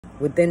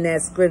within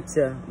that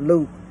scripture,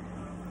 Luke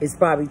is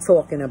probably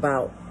talking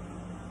about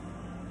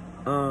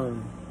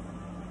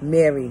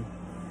Mary.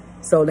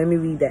 So let me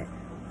read that.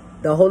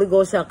 The Holy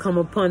Ghost shall come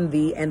upon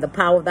thee, and the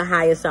power of the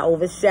highest shall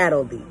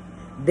overshadow thee.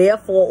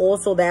 Therefore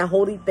also that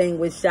holy thing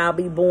which shall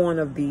be born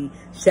of thee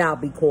shall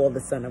be called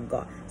the Son of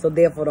God. So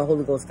therefore the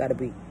Holy Ghost got to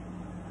be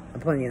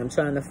upon you. I'm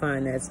trying to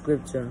find that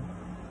scripture.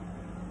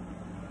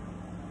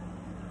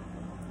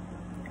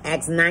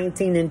 Acts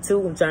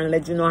 19:2. I'm trying to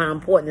let you know how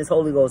important this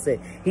Holy Ghost is.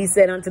 He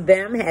said unto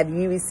them, have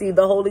ye received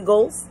the Holy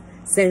Ghost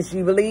since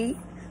ye believe?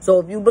 So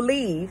if you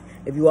believe,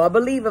 if you are a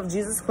believer of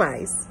Jesus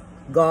Christ,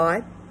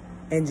 God,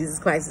 and Jesus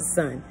Christ's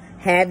Son,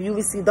 have you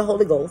received the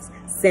Holy Ghost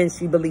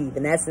since you believe?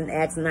 And that's in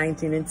Acts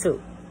 19:2.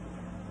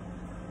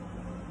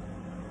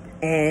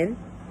 And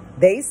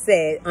they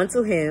said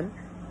unto him,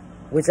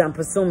 which I'm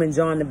presuming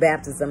John the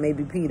Baptist or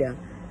maybe Peter,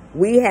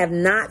 we have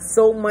not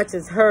so much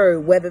as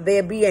heard whether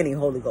there be any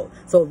Holy Ghost.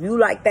 So if you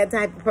like that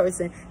type of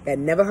person that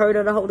never heard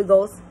of the Holy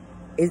Ghost,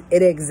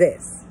 it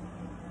exists.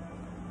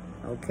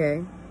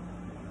 Okay?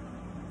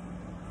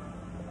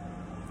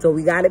 So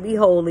we got to be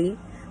holy.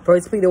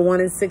 1 Peter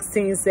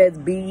 1:16 says,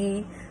 be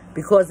ye,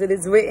 because it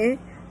is written,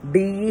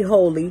 be ye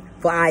holy,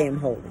 for I am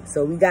holy.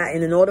 So we got,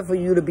 and in order for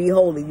you to be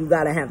holy, you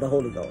got to have the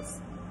Holy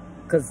Ghost.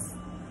 Because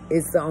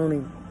it's the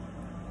only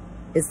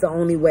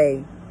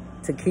way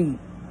to keep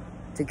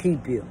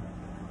you.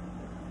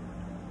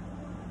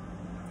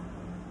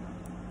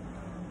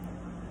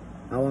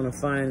 I want to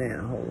find that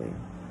holy.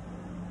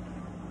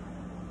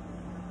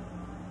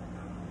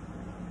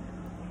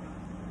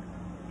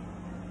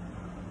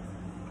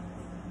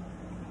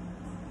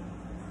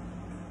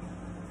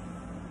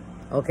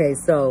 Okay,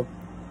 so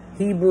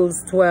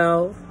Hebrews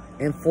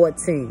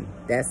 12:14.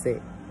 That's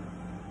it.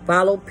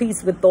 Follow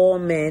peace with all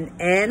men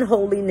and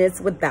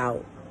holiness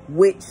without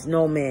which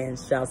no man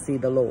shall see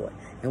the Lord.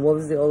 And what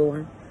was the other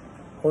one?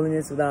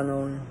 Holiness without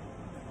knowing.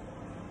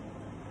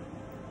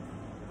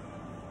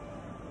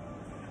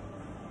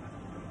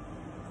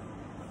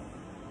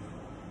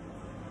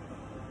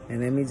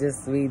 And let me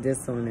just read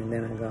this one and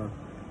then I go.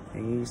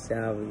 And you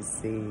shall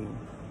receive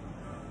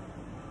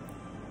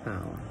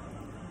power.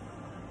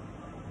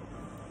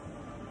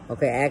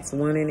 Okay, Acts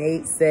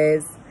 1:8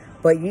 says,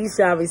 but ye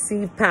shall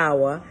receive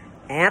power.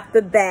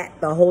 After that,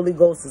 the Holy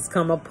Ghost is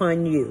come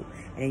upon you.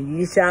 And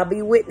ye shall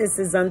be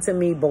witnesses unto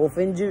me, both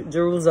in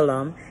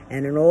Jerusalem,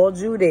 and in all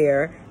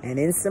Judea, and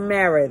in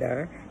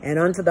Samaria, and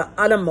unto the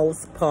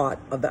uttermost part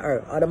of the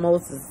earth.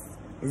 Uttermost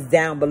is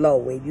down below,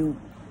 where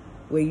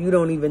you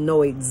don't even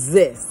know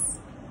exists.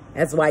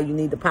 That's why you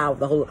need the power of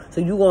the Holy Ghost.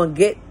 So you're going to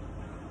get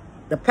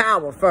the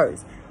power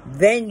first.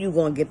 Then you're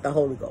going to get the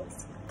Holy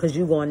Ghost, because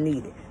you're going to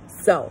need it.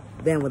 So,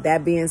 then with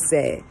that being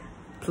said,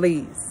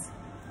 please,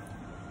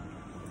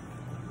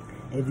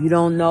 if you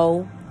don't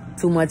know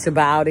too much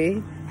about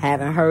it,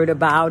 haven't heard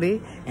about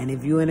it, and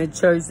if you're in a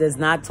church that's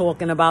not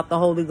talking about the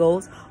Holy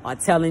Ghost or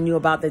telling you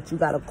about that you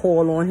got to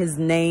call on his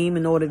name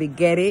in order to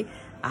get it,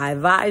 I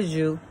advise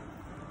you,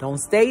 don't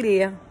stay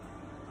there.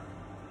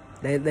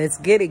 Let's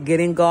get it. Get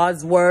in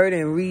God's word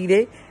and read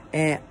it.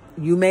 And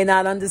you may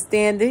not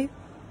understand it,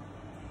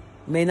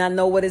 may not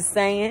know what it's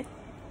saying,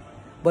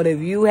 but if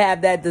you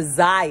have that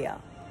desire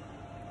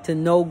to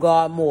know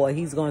God more,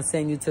 he's going to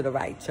send you to the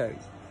right church.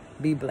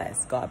 Be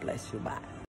blessed. God bless you. Bye.